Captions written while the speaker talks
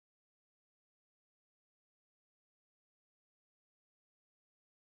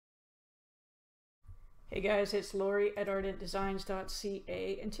Hey guys, it's Lori at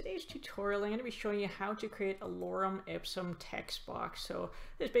ardentdesigns.ca. In today's tutorial, I'm going to be showing you how to create a Lorem ipsum text box. So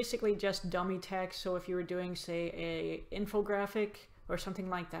it's basically just dummy text. So if you were doing, say, a infographic or something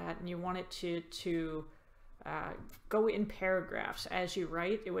like that, and you want it to go in paragraphs as you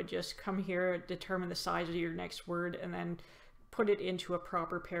write, it would just come here, determine the size of your next word, and then put it into a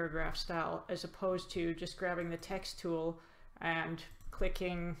proper paragraph style, as opposed to just grabbing the text tool and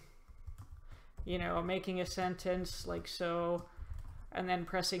clicking, you know, making a sentence like so, and then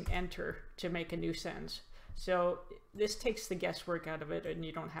pressing enter to make a new sentence. So this takes the guesswork out of it, and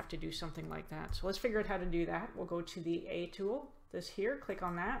you don't have to do something like that. So let's figure out how to do that. We'll go to the A tool, this here, click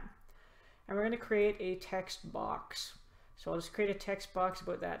on that, and we're going to create a text box. So I'll just create a text box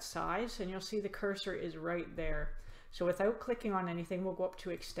about that size, and you'll see the cursor is right there. So without clicking on anything, we'll go up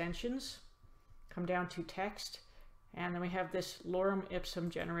to extensions, come down to text, and then we have this Lorem ipsum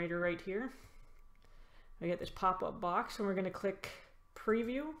generator right here. We get this pop-up box, and we're going to click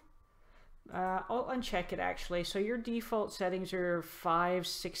preview. I'll uncheck it actually. So your default settings are 5,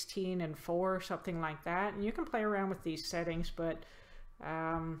 16, and 4, something like that. And you can play around with these settings, but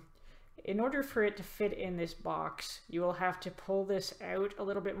in order for it to fit in this box, you will have to pull this out a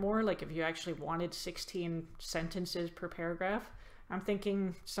little bit more. Like if you actually wanted 16 sentences per paragraph, I'm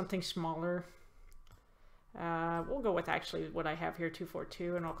thinking something smaller. We'll go with actually what I have here,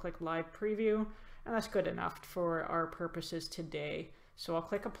 242, and I'll click live preview. And that's good enough for our purposes today. So I'll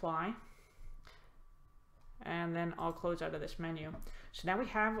click apply, and then I'll close out of this menu. So now we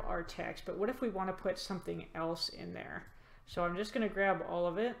have our text, but what if we want to put something else in there? So I'm just going to grab all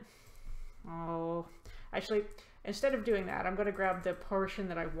of it. Oh, actually, instead of doing that, I'm going to grab the portion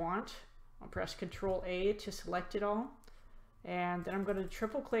that I want. I'll press Control A to select it all. And then I'm going to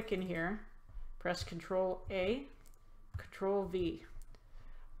triple click in here, press Control A, Control V.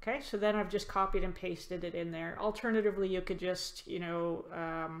 Okay, so then I've just copied and pasted it in there. Alternatively, you could just, you know,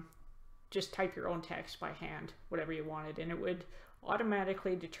 just type your own text by hand, whatever you wanted, and it would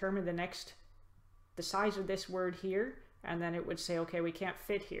automatically determine the size of this word here, and then it would say, okay, we can't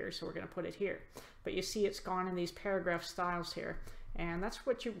fit here, so we're going to put it here. But you see it's gone in these paragraph styles here, and that's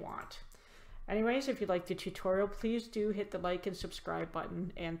what you want. Anyways, if you liked the tutorial, please do hit the like and subscribe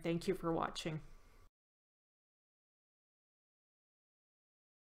button, and thank you for watching.